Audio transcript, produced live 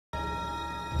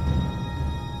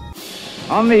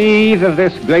On the eve of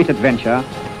this great adventure,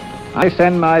 I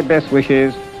send my best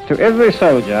wishes to every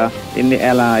soldier in the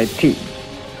Allied team.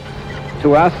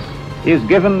 To us is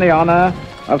given the honor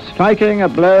of striking a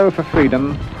blow for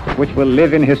freedom which will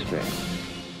live in history.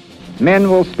 Men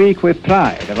will speak with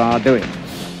pride of our doing.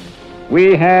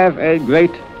 We have a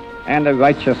great and a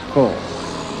righteous cause.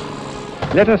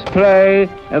 Let us pray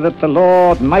that the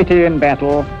Lord, mighty in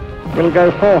battle, will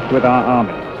go forth with our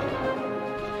army.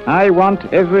 I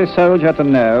want every soldier to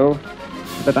know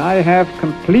that I have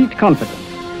complete confidence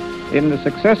in the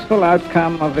successful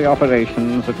outcome of the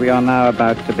operations that we are now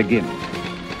about to begin.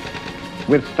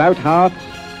 With stout hearts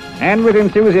and with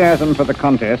enthusiasm for the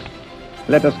contest,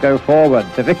 let us go forward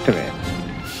to victory.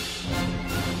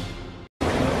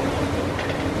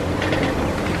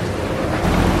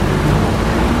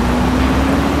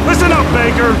 Listen up,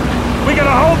 Baker. We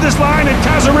gotta hold this line in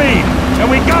Kasserine, and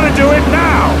we gotta do it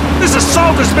now. This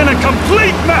assault has been a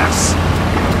complete mess.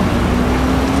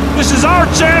 This is our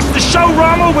chance to show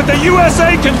Rommel what the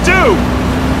USA can do.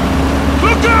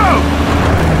 Look out!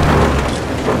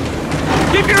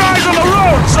 Keep your eyes on the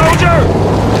road, soldier!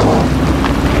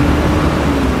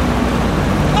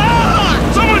 Ah!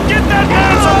 Someone get that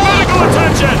man some medical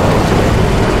attention!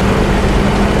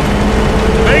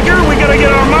 Baker, we gotta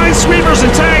get our minesweepers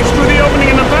and tanks through the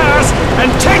opening in the pass and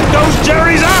take those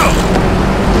Jerrys out!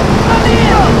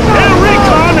 Air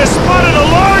Recon has spotted a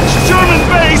large German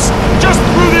base just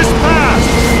through this pass.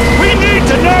 We need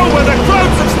to know where the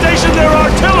Krauts have stationed their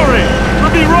artillery.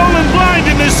 We'll be rolling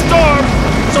blind in this storm,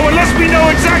 so unless we know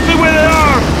exactly where they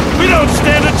are, we don't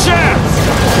stand a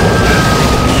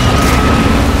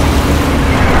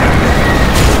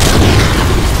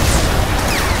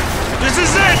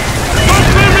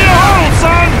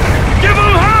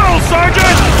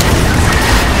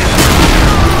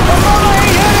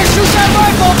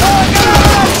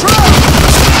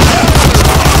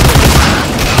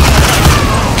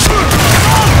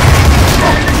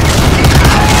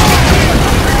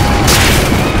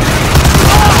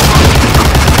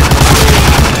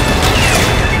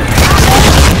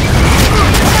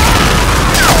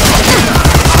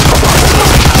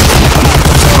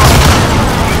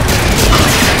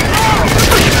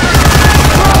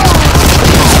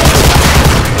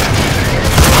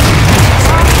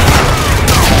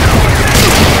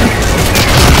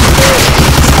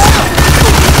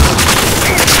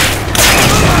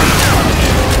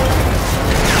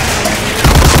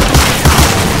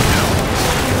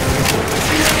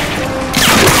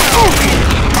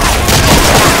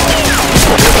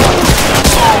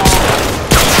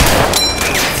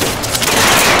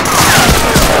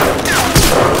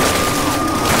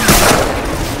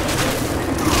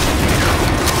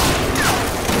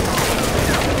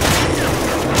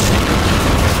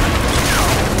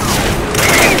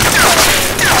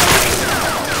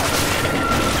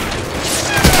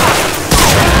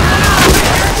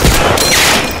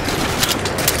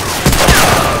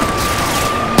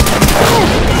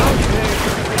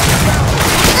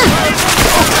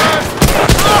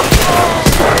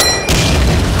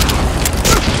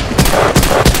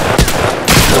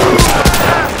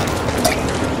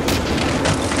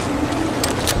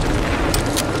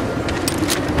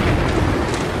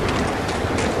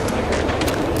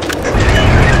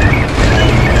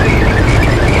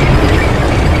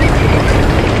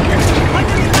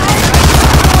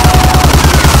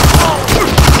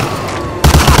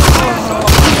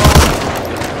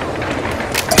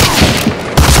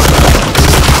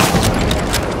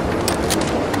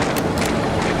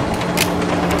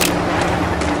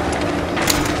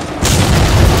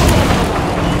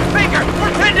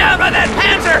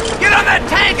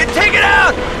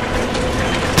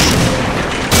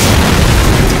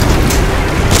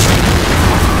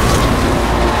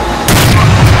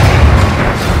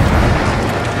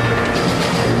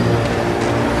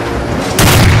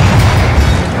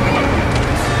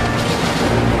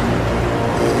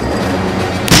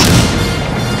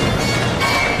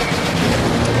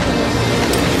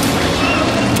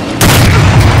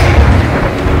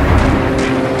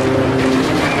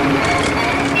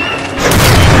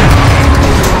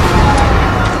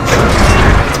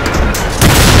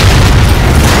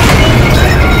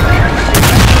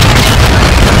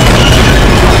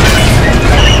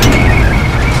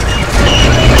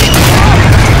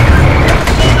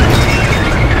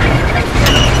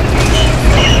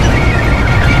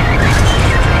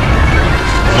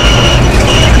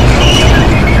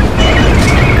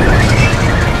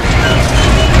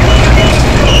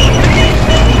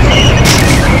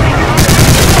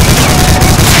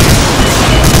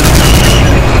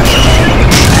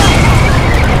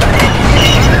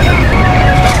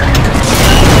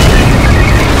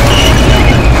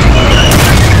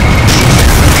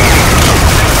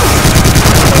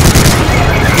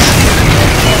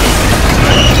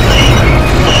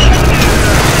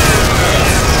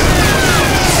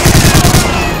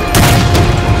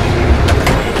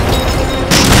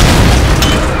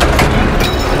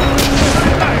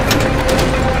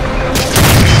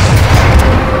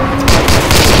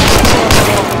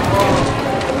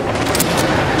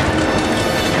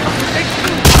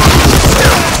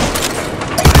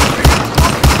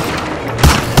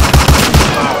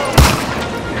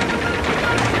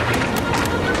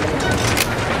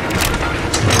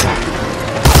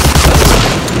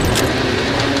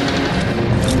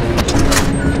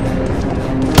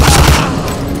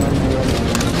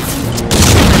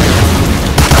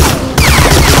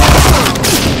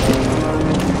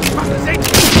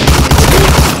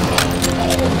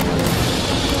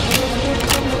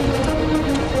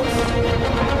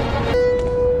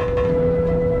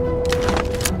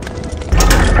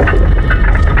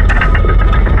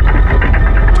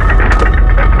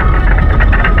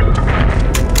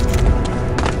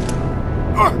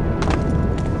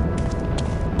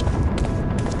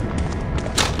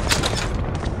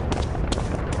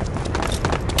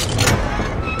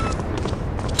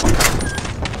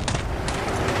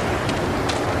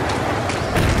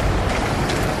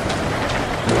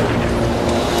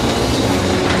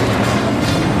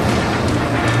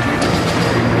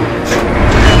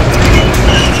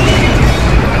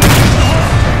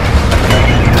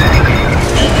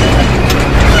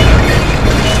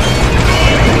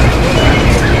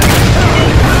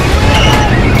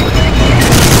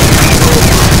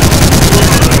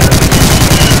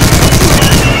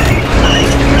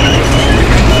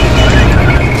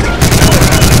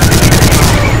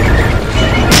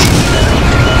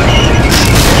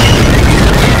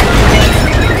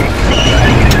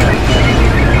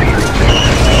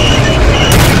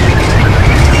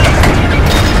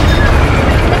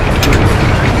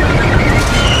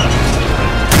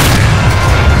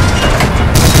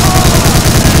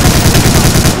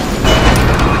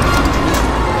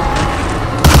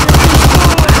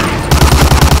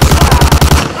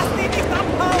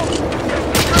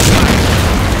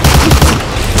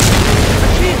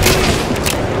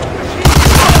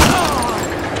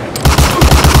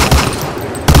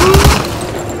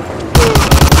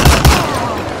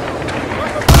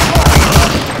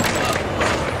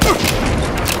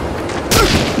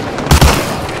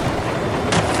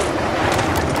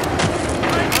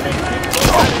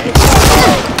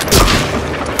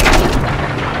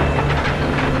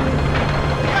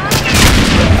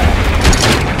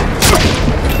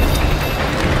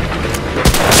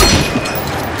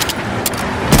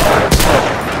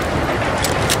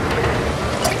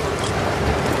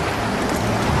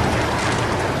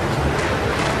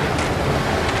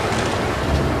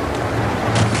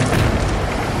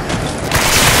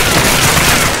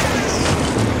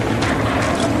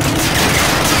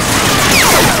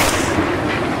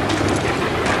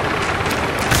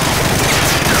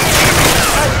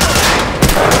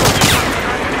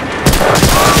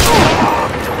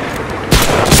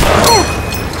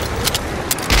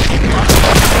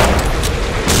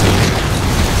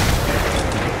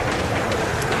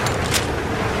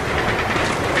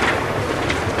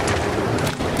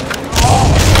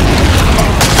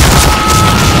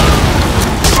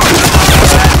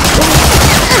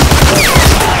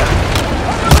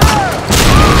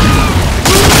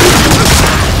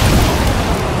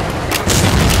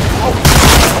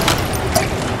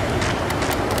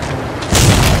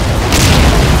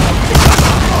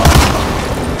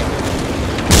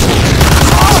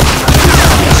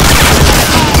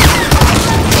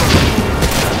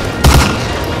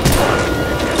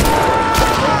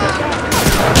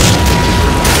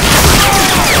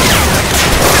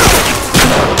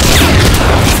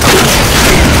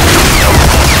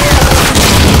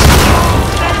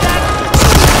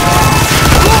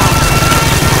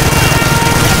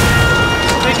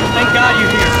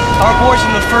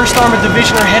 1st Armored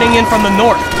Division are heading in from the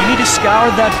north. You need to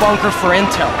scour that bunker for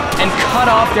intel and cut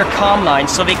off their comm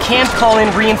lines so they can't call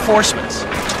in reinforcements.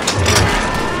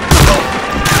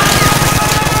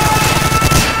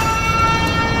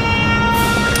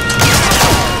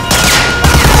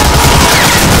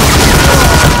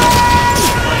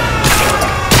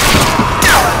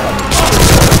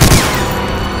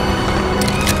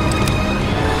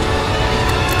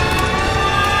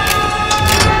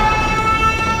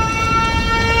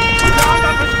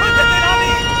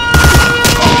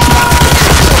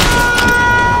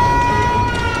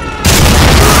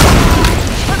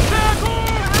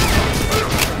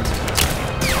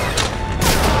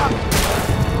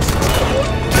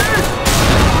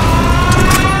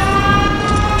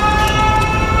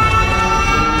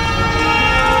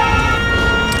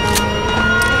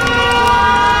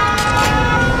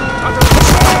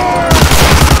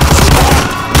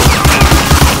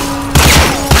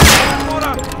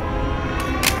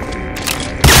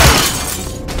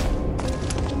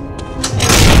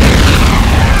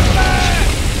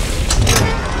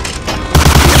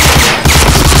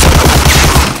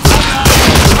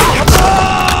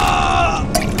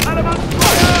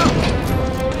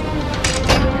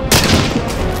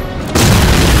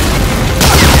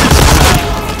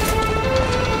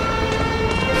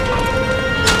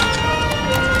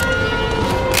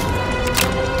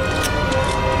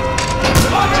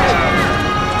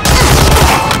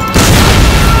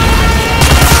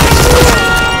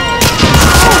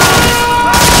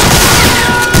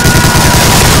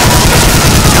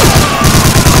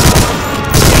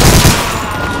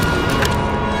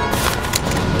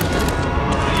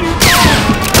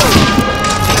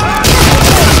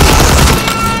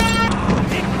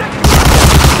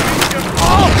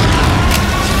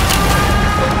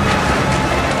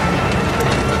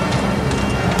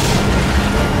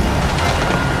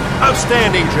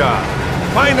 Outstanding job.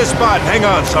 Find a spot. Hang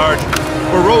on, Sarge.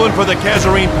 We're rolling for the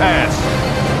Kazarine Pass.